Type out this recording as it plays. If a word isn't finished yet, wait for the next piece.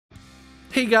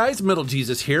Hey guys, Metal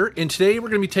Jesus here, and today we're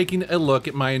going to be taking a look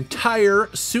at my entire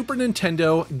Super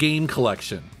Nintendo game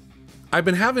collection. I've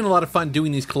been having a lot of fun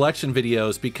doing these collection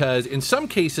videos because in some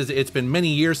cases it's been many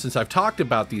years since I've talked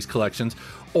about these collections,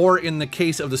 or in the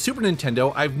case of the Super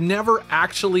Nintendo, I've never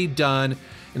actually done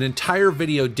an entire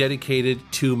video dedicated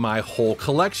to my whole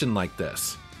collection like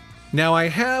this. Now I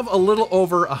have a little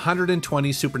over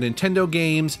 120 Super Nintendo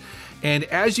games, and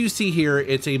as you see here,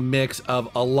 it's a mix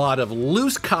of a lot of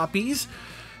loose copies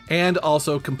and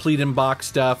also complete in-box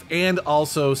stuff, and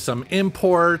also some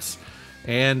imports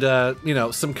and,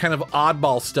 some kind of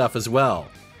oddball stuff as well.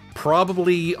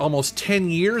 Probably almost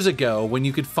 10 years ago when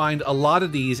you could find a lot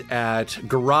of these at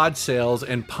garage sales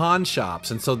and pawn shops,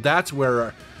 and so that's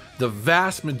where the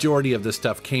vast majority of this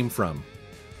stuff came from.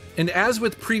 And as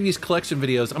with previous collection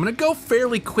videos, I'm going to go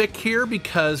fairly quick here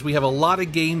because we have a lot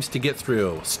of games to get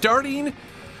through. Starting,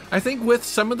 I think, with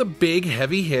some of the big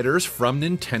heavy hitters from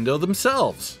Nintendo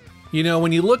themselves. You know,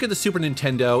 when you look at the Super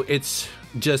Nintendo, it's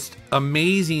just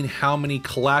amazing how many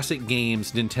classic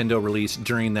games Nintendo released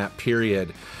during that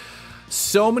period.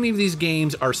 So many of these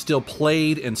games are still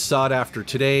played and sought after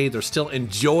today. They're still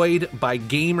enjoyed by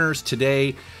gamers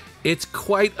today. It's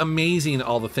quite amazing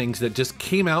all the things that just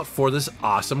came out for this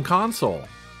awesome console.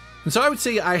 And so I would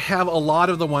say I have a lot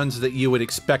of the ones that you would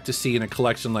expect to see in a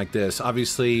collection like this.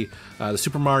 Obviously, the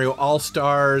Super Mario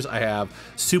All-Stars, I have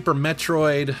Super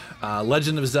Metroid,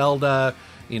 Legend of Zelda,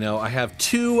 I have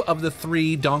 2 of the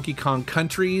 3 Donkey Kong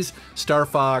Countries, Star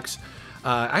Fox.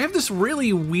 I have this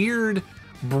really weird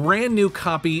brand new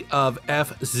copy of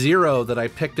F-Zero that I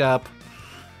picked up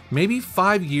maybe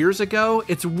 5 years ago.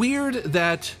 It's weird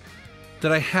that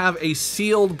I have a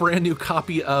sealed brand new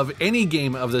copy of any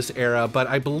game of this era, but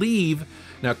I believe,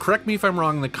 now correct me if I'm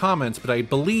wrong in the comments, but I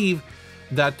believe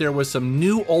that there was some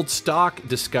new old stock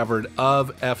discovered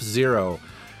of F-Zero.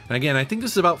 And again, I think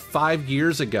this is about 5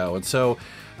 years ago, and so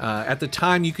at the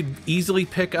time you could easily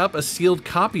pick up a sealed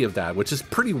copy of that, which is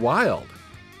pretty wild.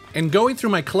 And going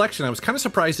through my collection, I was kind of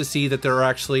surprised to see that there are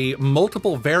actually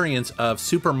multiple variants of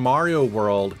Super Mario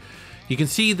World. You can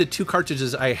see the 2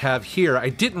 cartridges I have here. I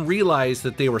didn't realize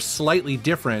that they were slightly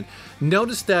different.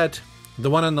 Notice that the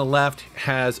one on the left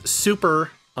has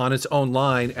Super on its own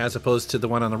line as opposed to the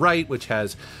one on the right, which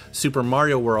has Super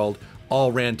Mario World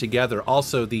all ran together.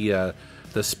 Also, the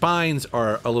spines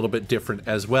are a little bit different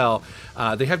as well.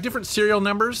 They have different serial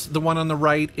numbers. The one on the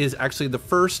right is actually the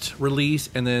first release,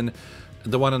 and then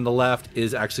the one on the left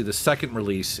is actually the second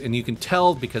release, and you can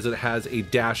tell because it has a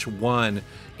 -1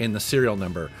 in the serial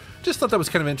number. Just thought that was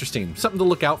kind of interesting. Something to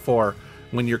look out for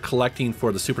when you're collecting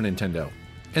for the Super Nintendo.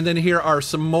 And then here are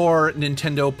some more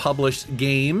Nintendo published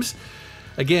games.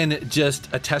 Again, just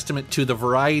a testament to the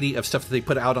variety of stuff that they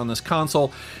put out on this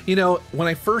console. When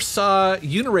I first saw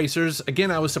Uniracers,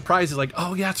 again, I was surprised. It's like,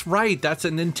 oh yeah, that's right. That's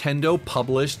a Nintendo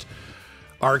published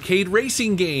arcade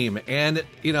racing game. And,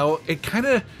 it kind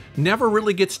of never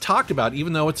really gets talked about,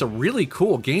 even though it's a really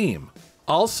cool game.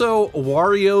 Also,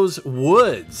 Wario's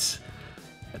Woods.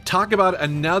 Talk about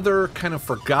another kind of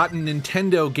forgotten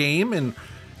Nintendo game, and,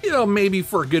 maybe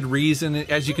for a good reason.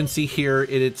 As you can see here,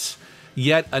 it's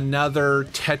yet another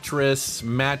Tetris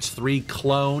Match 3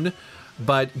 clone,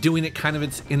 but doing it kind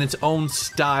of in its own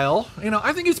style.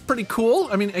 I think it's pretty cool.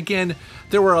 I mean, again,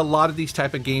 there were a lot of these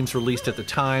type of games released at the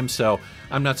time, so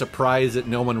I'm not surprised that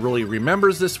no one really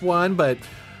remembers this one, but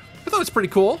I thought it's pretty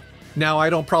cool. Now, I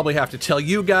don't probably have to tell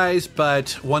you guys,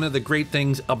 but one of the great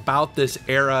things about this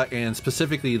era, and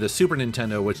specifically the Super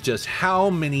Nintendo, was just how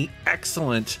many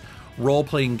excellent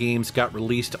role-playing games got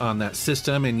released on that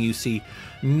system, and you see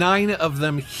 9 of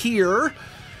them here.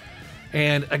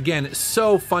 And again,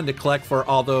 so fun to collect for,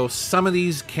 although some of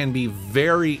these can be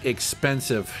very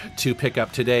expensive to pick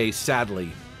up today,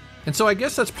 sadly. And so I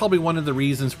guess that's probably one of the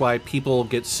reasons why people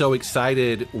get so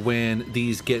excited when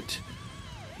these get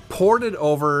ported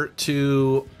over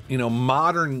to,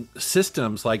 modern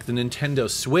systems like the Nintendo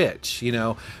Switch.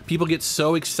 People get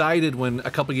so excited when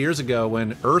a couple years ago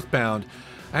when Earthbound,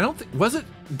 I don't think,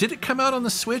 did it come out on the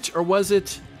Switch, or was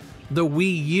it the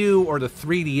Wii U or the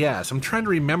 3DS? I'm trying to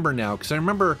remember now, because I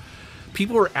remember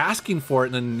people were asking for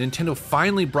it and then Nintendo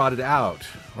finally brought it out.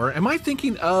 Or am I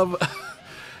thinking of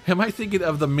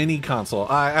the mini console?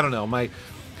 I don't know. My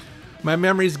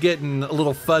memory's getting a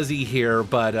little fuzzy here,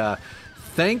 but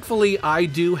thankfully I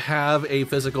do have a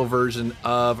physical version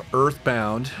of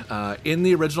Earthbound in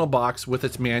the original box with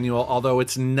its manual, although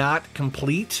it's not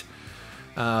complete.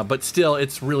 But still,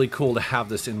 it's really cool to have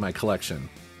this in my collection.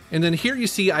 And then here you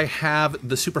see I have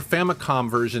the Super Famicom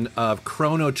version of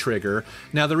Chrono Trigger.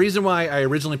 Now the reason why I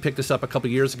originally picked this up a couple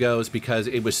years ago is because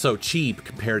it was so cheap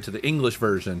compared to the English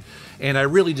version. And I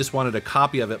really just wanted a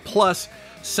copy of it. Plus,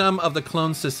 some of the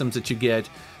clone systems that you get,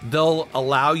 they'll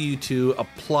allow you to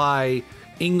apply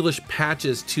English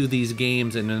patches to these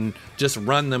games and then just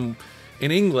run them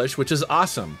in English, which is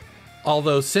awesome.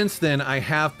 Although since then I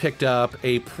have picked up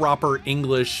a proper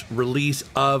English release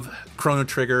of Chrono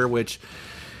Trigger, which,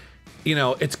 you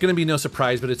know, it's going to be no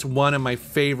surprise, but it's one of my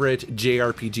favorite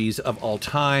JRPGs of all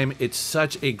time. It's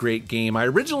such a great game. I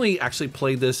originally actually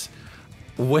played this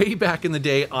way back in the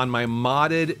day on my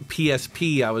modded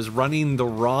PSP. I was running the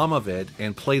ROM of it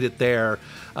and played it there.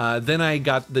 Then I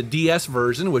got the DS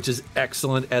version, which is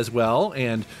excellent as well,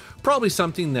 and probably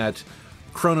something that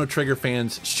Chrono Trigger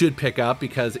fans should pick up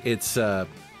because it's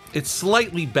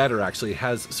slightly better, actually. It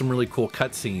has some really cool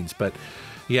cutscenes, but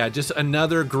yeah, just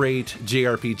another great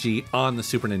JRPG on the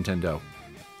Super Nintendo.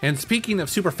 And speaking of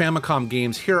Super Famicom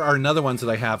games, here are another ones that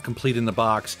I have complete in the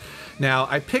box. Now,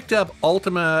 I picked up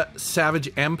Ultima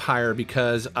Savage Empire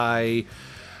because I'm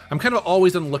kind of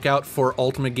always on the lookout for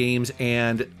Ultima games,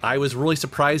 and I was really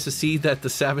surprised to see that the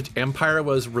Savage Empire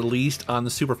was released on the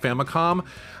Super Famicom.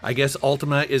 I guess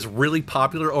Ultima is really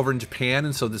popular over in Japan,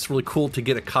 and so it's really cool to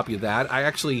get a copy of that.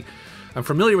 I'm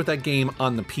familiar with that game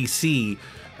on the PC,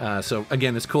 so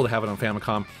again, it's cool to have it on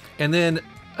Famicom. And then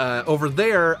over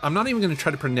there, I'm not even going to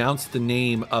try to pronounce the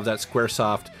name of that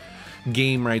Squaresoft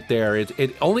game right there.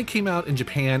 It only came out in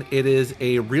Japan. It is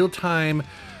a real-time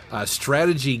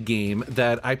strategy game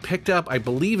that I picked up, I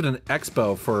believe, at an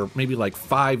expo for maybe like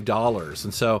 $5.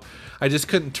 And so I just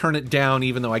couldn't turn it down,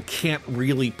 even though I can't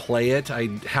really play it. I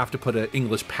have to put an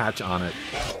English patch on it.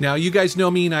 Now, you guys know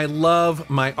me and I love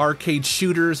my arcade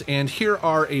shooters, and here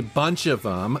are a bunch of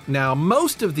them. Now,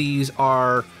 most of these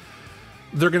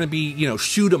they're going to be, you know,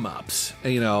 shoot 'em ups.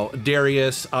 You know,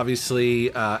 Darius, obviously,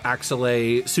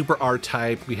 Axelay, Super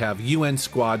R-Type. We have UN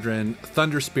Squadron,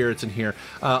 Thunder Spirits in here.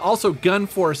 Also, Gun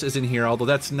Force is in here, although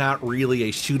that's not really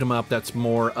a shoot 'em up. That's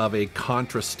more of a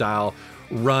Contra style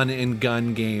run and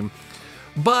gun game.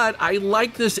 But I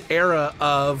like this era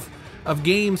of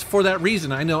games for that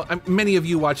reason. I know many of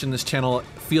you watching this channel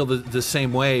feel the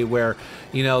same way, where,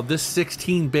 you know, this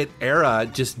 16-bit era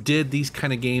just did these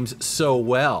kind of games so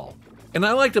well. And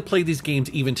I like to play these games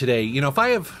even today. You know, if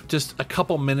I have just a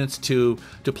couple minutes to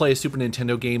play a Super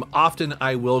Nintendo game, often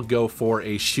I will go for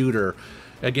a shooter.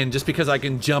 Again, just because I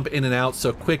can jump in and out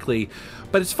so quickly.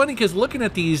 But it's funny because looking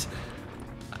at these,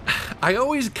 I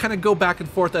always kind of go back and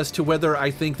forth as to whether I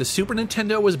think the Super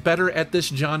Nintendo was better at this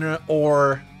genre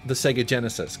or the Sega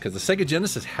Genesis, because the Sega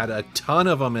Genesis had a ton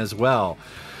of them as well.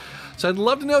 So I'd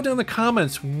love to know down in the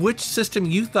comments which system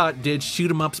you thought did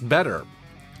shoot 'em ups better.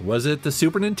 Was it the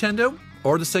Super Nintendo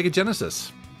or the Sega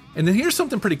Genesis? And then here's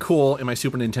something pretty cool in my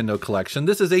Super Nintendo collection.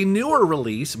 This is a newer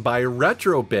release by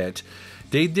Retrobit.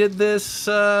 They did this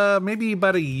maybe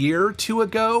about a year or two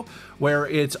ago, where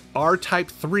it's R-Type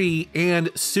 3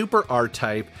 and Super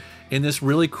R-Type in this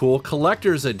really cool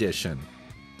collector's edition.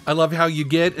 I love how you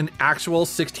get an actual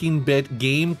 16-bit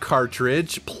game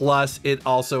cartridge, plus it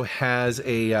also has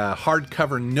a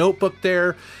hardcover notebook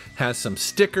there, has some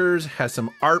stickers, has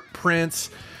some art prints.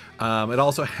 It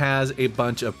also has a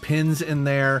bunch of pins in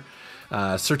there,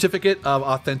 certificate of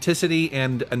authenticity,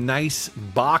 and a nice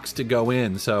box to go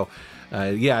in. So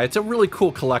yeah, it's a really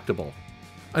cool collectible.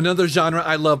 Another genre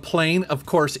I love playing, of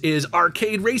course, is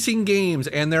arcade racing games,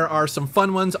 and there are some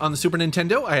fun ones on the Super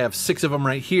Nintendo. I have 6 of them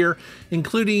right here,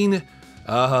 including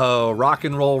Rock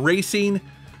and Roll Racing.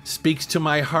 Speaks to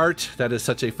my heart. That is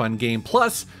such a fun game.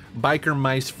 Plus, Biker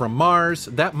Mice from Mars.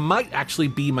 That might actually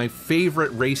be my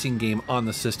favorite racing game on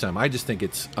the system. I just think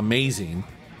it's amazing.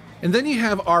 And then you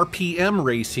have RPM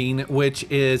Racing, which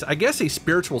is, I guess, a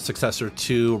spiritual successor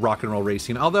to Rock and Roll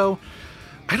Racing, although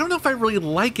I don't know if I really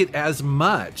like it as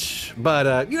much.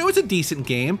 But, you know, it's a decent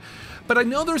game. But I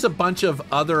know there's a bunch of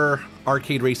other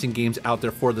arcade racing games out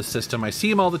there for the system. I see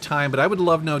them all the time, but I would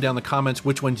love to know down in the comments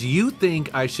which ones you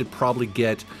think I should probably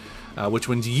get, which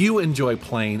ones you enjoy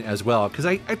playing as well, because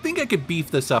I think I could beef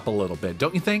this up a little bit,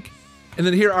 don't you think? And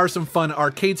then here are some fun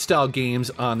arcade-style games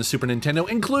on the Super Nintendo,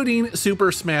 including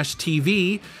Super Smash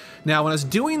TV. Now, when I was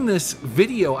doing this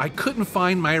video, I couldn't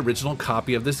find my original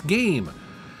copy of this game.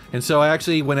 And so I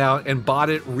actually went out and bought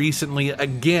it recently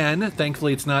again.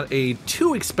 Thankfully, it's not a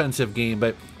too expensive game,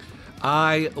 but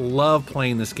I love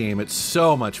playing this game. It's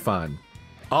so much fun.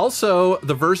 Also,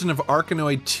 the version of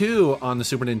Arkanoid 2 on the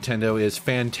Super Nintendo is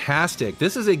fantastic.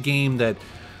 This is a game that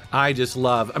I just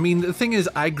love. I mean, the thing is,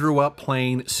 I grew up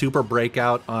playing Super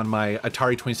Breakout on my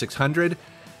Atari 2600,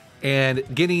 and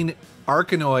getting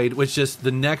Arkanoid was just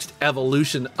the next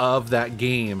evolution of that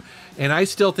game. And I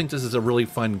still think this is a really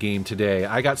fun game today.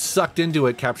 I got sucked into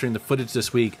it capturing the footage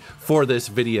this week for this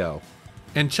video.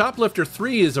 And Choplifter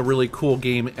 3 is a really cool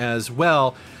game as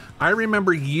well. I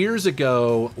remember years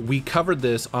ago, we covered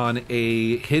this on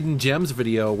a Hidden Gems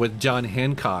video with John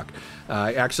Hancock.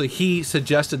 Actually, he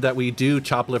suggested that we do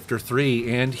Choplifter 3,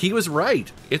 and he was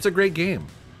right. It's a great game.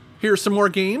 Here are some more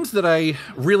games that I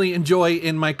really enjoy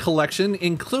in my collection,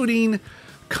 including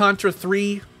Contra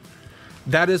 3.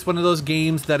 That is one of those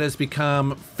games that has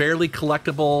become fairly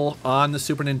collectible on the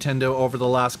Super Nintendo over the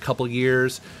last couple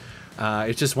years.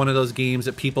 It's just one of those games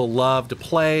that people love to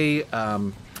play.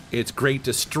 It's great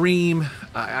to stream.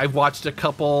 I've watched a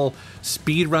couple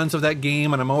speed runs of that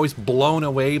game, and I'm always blown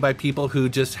away by people who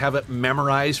just have it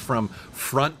memorized from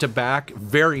front to back.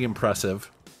 Very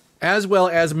impressive. As well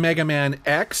as Mega Man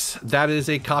X. That is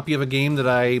a copy of a game that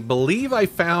I believe I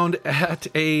found at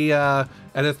a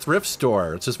thrift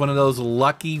store. It's just one of those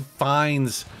lucky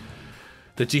finds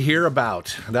that you hear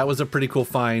about. That was a pretty cool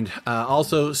find.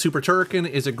 Also, Super Turrican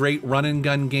is a great run and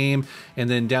gun game. And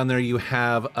then down there you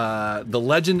have The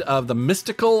Legend of the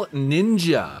Mystical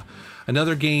Ninja,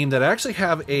 another game that I actually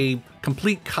have a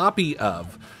complete copy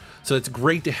of. So it's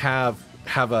great to have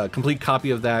a complete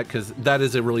copy of that, because that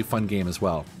is a really fun game as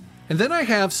well. And then I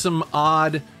have some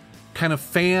odd kind of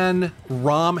fan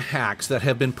ROM hacks that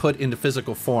have been put into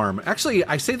physical form. Actually,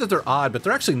 I say that they're odd, but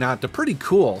they're actually not. They're pretty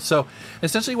cool. So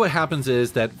essentially what happens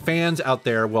is that fans out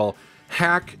there will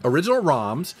hack original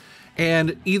ROMs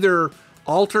and either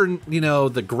alter,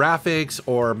 the graphics,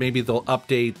 or maybe they'll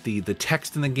update the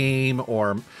text in the game,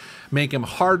 or make them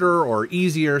harder or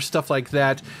easier, stuff like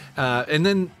that. And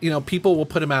then, people will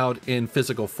put them out in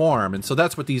physical form. And so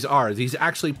that's what these are. These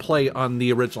actually play on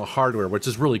the original hardware, which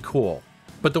is really cool.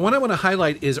 But the one I want to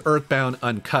highlight is Earthbound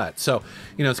Uncut. So,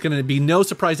 it's going to be no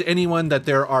surprise to anyone that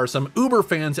there are some Uber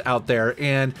fans out there,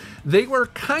 and they were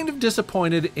kind of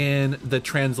disappointed in the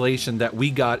translation that we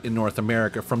got in North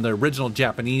America from the original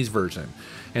Japanese version.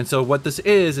 And so what this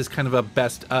is kind of a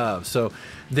best of. So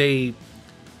they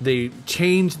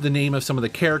changed the name of some of the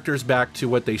characters back to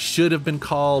what they should have been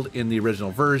called in the original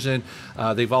version.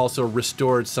 They've also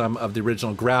restored some of the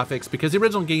original graphics, because the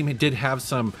original game did have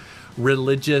some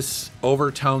religious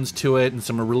overtones to it and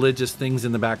some religious things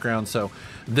in the background. So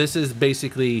this is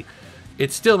basically,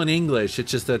 it's still in English. It's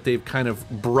just that they've kind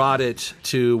of brought it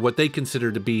to what they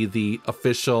consider to be the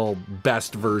official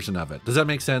best version of it. Does that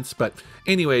make sense? But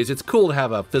anyways, it's cool to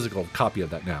have a physical copy of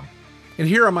that now. And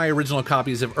here are my original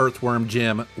copies of Earthworm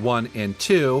Jim 1 and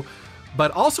 2.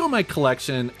 But also in my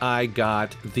collection, I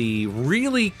got the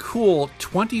really cool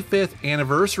 25th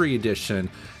anniversary edition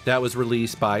that was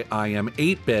released by IM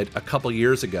 8-Bit a couple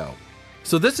years ago.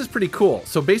 So this is pretty cool.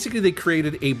 So basically they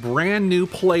created a brand new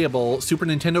playable Super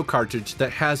Nintendo cartridge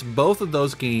that has both of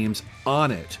those games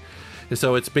on it. And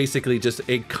so it's basically just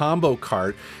a combo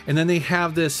cart. And then they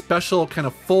have this special kind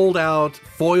of fold out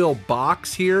foil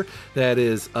box here that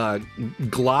is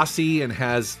glossy and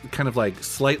has kind of like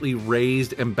slightly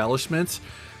raised embellishments.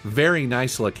 Very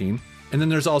nice looking. And then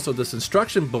there's also this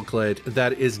instruction booklet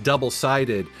that is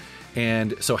double-sided.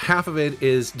 And so half of it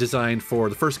is designed for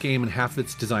the first game and half of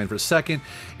it's designed for the second.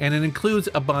 And it includes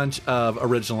a bunch of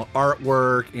original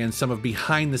artwork and some of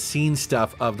behind-the-scenes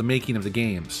stuff of the making of the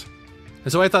games.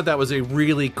 And so I thought that was a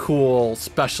really cool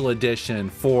special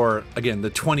edition for, again, the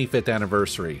 25th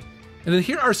anniversary. And then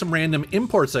here are some random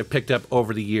imports I've picked up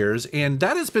over the years, and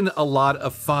that has been a lot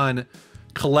of fun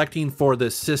collecting for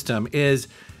this system, is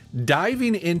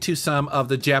diving into some of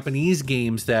the Japanese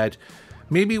games that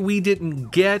maybe we didn't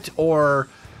get, or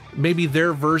maybe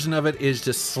their version of it is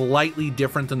just slightly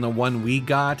different than the one we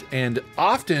got, and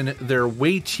often they're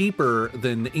way cheaper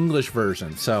than the English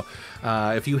version. So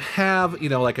if you have,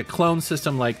 like a clone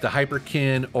system like the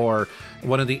Hyperkin, or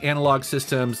one of the analog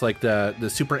systems like the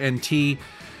Super NT,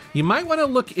 you might want to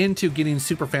look into getting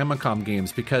Super Famicom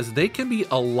games, because they can be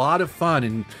a lot of fun,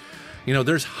 and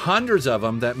there's hundreds of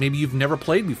them that maybe you've never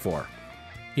played before.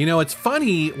 It's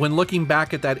funny when looking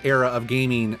back at that era of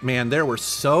gaming, man, there were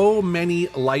so many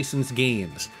licensed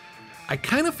games. I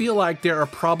kind of feel like there are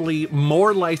probably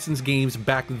more licensed games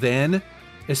back then,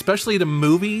 especially the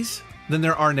movies, than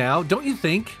there are now. Don't you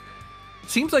think?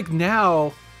 Seems like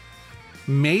now,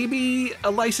 maybe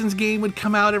a licensed game would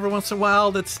come out every once in a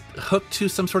while that's hooked to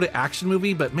some sort of action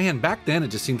movie, but man, back then it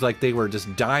just seems like they were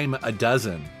just dime a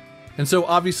dozen. And so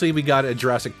obviously we got a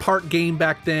Jurassic Park game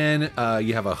back then.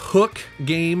 You have a Hook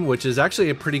game, which is actually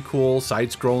a pretty cool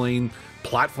side-scrolling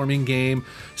platforming game.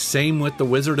 Same with The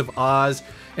Wizard of Oz.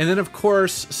 And then of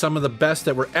course, some of the best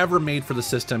that were ever made for the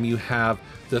system. You have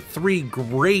the three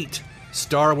great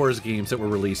Star Wars games that were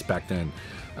released back then.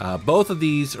 Both of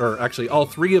these, or actually all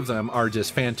three of them, are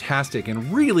just fantastic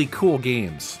and really cool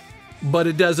games. But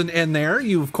it doesn't end there.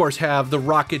 You, of course, have The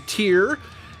Rocketeer,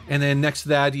 and then next to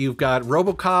that, you've got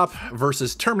RoboCop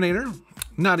versus Terminator.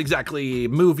 Not exactly a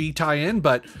movie tie-in,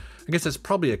 but I guess that's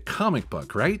probably a comic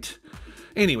book, right?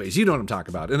 Anyways, you know what I'm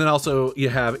talking about. And then also you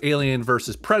have Alien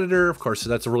versus Predator. Of course,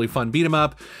 that's a really fun beat 'em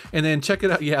up. And then check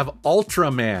it out, you have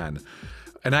Ultraman.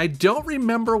 And I don't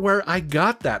remember where I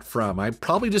got that from. I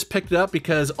probably just picked it up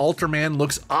because Ultraman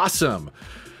looks awesome.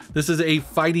 This is a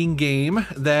fighting game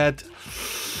that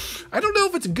I don't know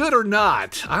if it's good or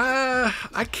not.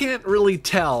 I can't really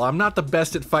tell. I'm not the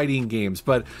best at fighting games,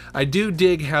 but I do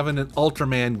dig having an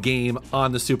Ultraman game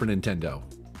on the Super Nintendo.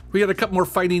 We got a couple more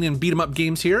fighting and beat 'em up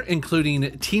games here,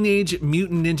 including Teenage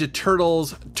Mutant Ninja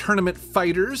Turtles Tournament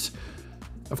Fighters.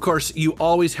 Of course, you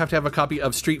always have to have a copy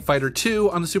of Street Fighter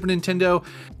 2 on the Super Nintendo,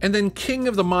 and then King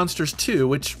of the Monsters 2,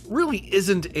 which really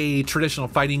isn't a traditional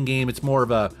fighting game. It's more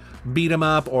of a beat 'em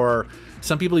up, or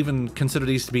some people even consider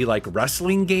these to be like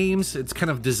wrestling games. It's kind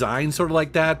of designed sort of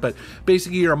like that, but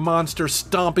basically you're a monster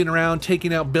stomping around,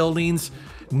 taking out buildings.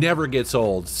 Never gets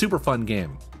old. Super fun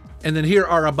game. And then here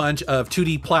are a bunch of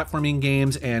 2D platforming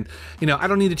games, and I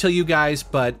don't need to tell you guys,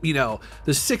 but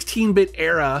the 16-bit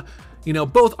era,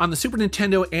 both on the Super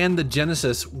Nintendo and the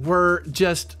Genesis were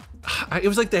just, it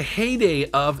was like the heyday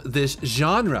of this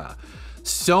genre.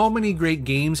 So many great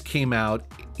games came out,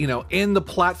 in the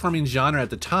platforming genre at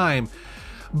the time,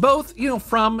 both,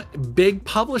 from big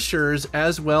publishers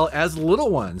as well as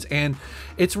little ones. And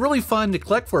it's really fun to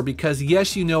collect for because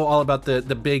yes, all about the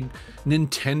big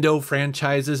Nintendo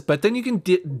franchises, but then you can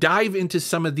dive into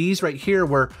some of these right here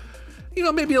where,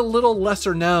 maybe a little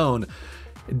lesser known,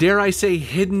 dare I say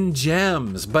hidden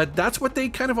gems, but that's what they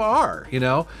kind of are,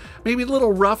 maybe a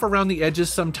little rough around the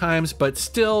edges sometimes, but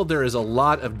still there is a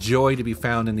lot of joy to be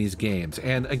found in these games.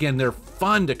 And again, they're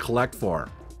fun to collect for.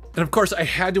 And of course, I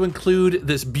had to include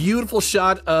this beautiful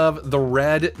shot of the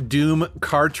red Doom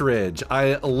cartridge.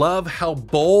 I love how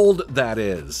bold that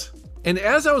is. And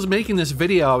as I was making this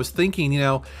video, I was thinking,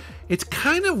 it's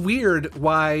kind of weird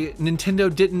why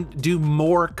Nintendo didn't do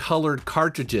more colored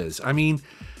cartridges. I mean,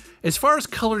 as far as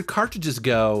colored cartridges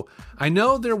go, I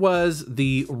know there was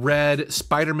the red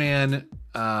Spider-Man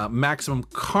Maximum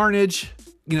Carnage,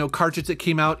 cartridge that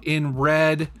came out in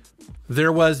red.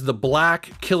 There was the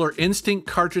black Killer Instinct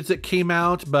cartridge that came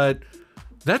out, but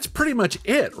that's pretty much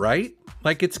it, right?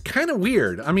 Like, it's kind of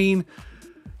weird. I mean,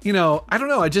 I don't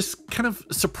know. I just kind of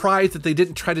surprised that they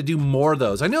didn't try to do more of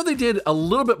those. I know they did a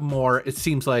little bit more, it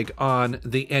seems like, on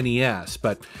the NES,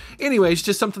 but anyways,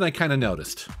 just something I kind of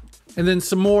noticed. And then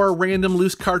some more random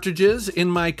loose cartridges in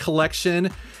my collection.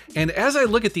 And as I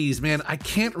look at these, man, I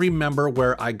can't remember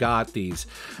where I got these.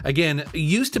 Again, it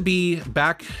used to be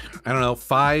back, I don't know,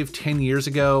 5-10 years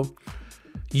ago,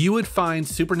 you would find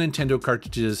Super Nintendo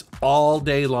cartridges all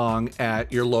day long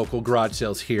at your local garage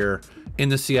sales here in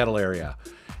the Seattle area.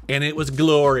 And it was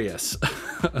glorious.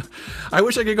 I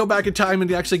wish I could go back in time and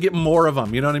actually get more of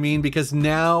them, you know what I mean? Because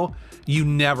now you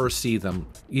never see them.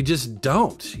 You just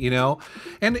don't,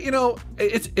 And,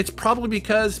 it's probably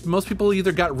because most people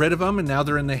either got rid of them and now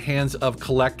they're in the hands of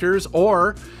collectors,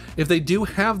 or if they do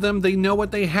have them, they know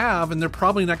what they have and they're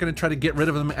probably not going to try to get rid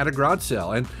of them at a garage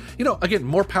sale. And, again,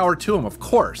 more power to them, of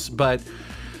course. But,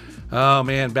 oh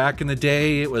man, back in the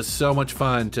day, it was so much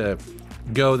fun to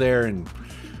go there and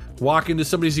walk into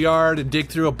somebody's yard and dig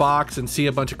through a box and see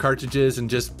a bunch of cartridges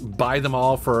and just buy them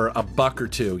all for $1 or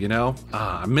 $2,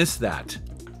 I miss that.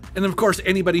 And then of course,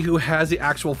 anybody who has the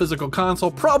actual physical console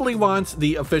probably wants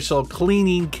the official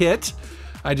cleaning kit.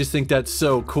 I just think that's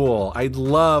so cool. I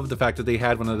love the fact that they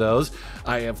had one of those.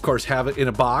 I, of course, have it in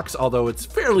a box, although it's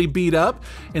fairly beat up.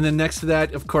 And then next to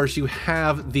that, of course, you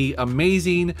have the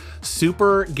amazing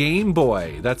Super Game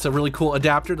Boy. That's a really cool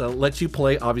adapter that lets you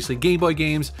play, obviously, Game Boy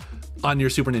games on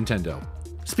your Super Nintendo.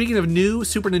 Speaking of new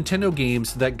Super Nintendo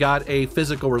games that got a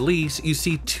physical release, you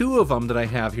see two of them that I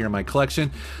have here in my collection,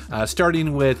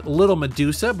 starting with Little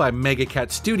Medusa by Mega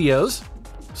Cat Studios.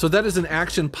 So that is an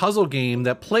action puzzle game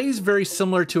that plays very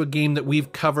similar to a game that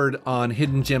we've covered on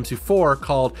Hidden Gems before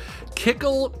called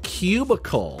Kickle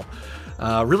Cubicle.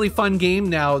 Really fun game.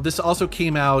 Now, this also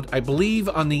came out, I believe,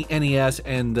 on the NES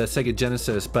and the Sega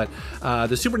Genesis, but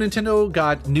the Super Nintendo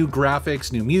got new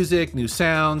graphics, new music, new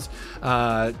sounds,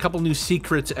 a couple new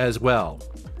secrets as well.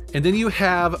 And then you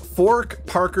have Fork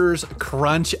Parker's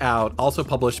Crunch Out, also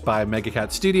published by Mega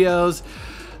Cat Studios.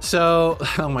 So,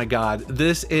 oh my God,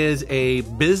 this is a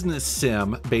business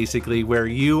sim, basically, where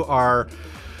you are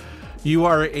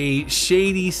a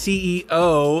shady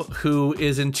CEO who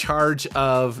is in charge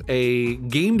of a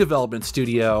game development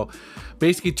studio,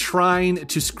 basically trying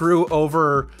to screw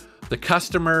over the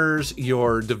customers,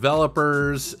 your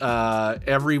developers,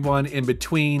 everyone in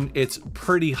between. It's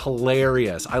pretty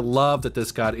hilarious. I love that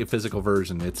this got a physical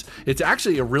version. It's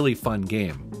actually a really fun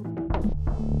game.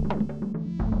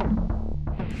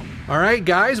 All right,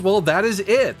 guys, well, that is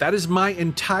it. That is my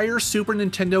entire Super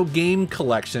Nintendo game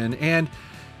collection. And,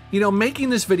 you know, making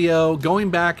this video, going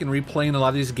back and replaying a lot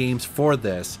of these games for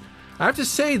this, I have to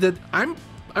say that I'm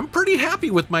pretty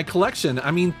happy with my collection.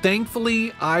 I mean,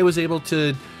 thankfully, I was able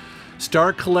to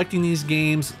start collecting these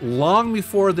games long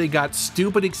before they got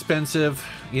stupid expensive,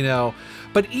 you know.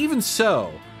 But even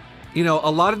so, you know, a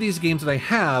lot of these games that I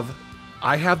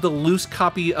have the loose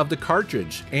copy of the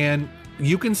cartridge, and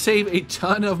you can save a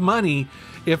ton of money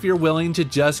if you're willing to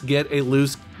just get a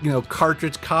loose, you know,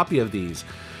 cartridge copy of these.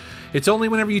 It's only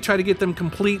whenever you try to get them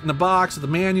complete in the box with the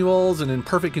manuals and in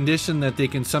perfect condition that they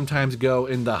can sometimes go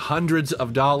in the hundreds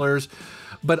of dollars.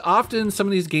 But often some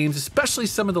of these games, especially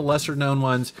some of the lesser known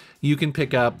ones, you can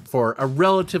pick up for a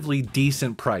relatively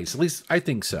decent price. At least I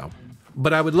think so.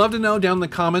 But I would love to know down in the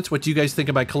comments what you guys think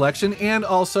of my collection, and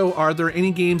also, are there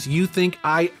any games you think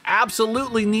I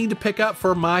absolutely need to pick up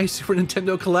for my Super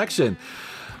Nintendo collection?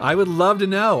 I would love to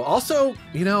know. Also,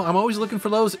 you know, I'm always looking for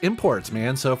those imports,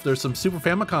 man. So if there's some Super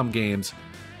Famicom games,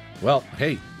 well,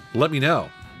 hey, let me know.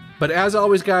 But as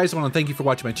always, guys, I want to thank you for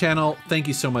watching my channel. Thank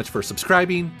you so much for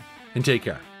subscribing, and take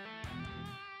care.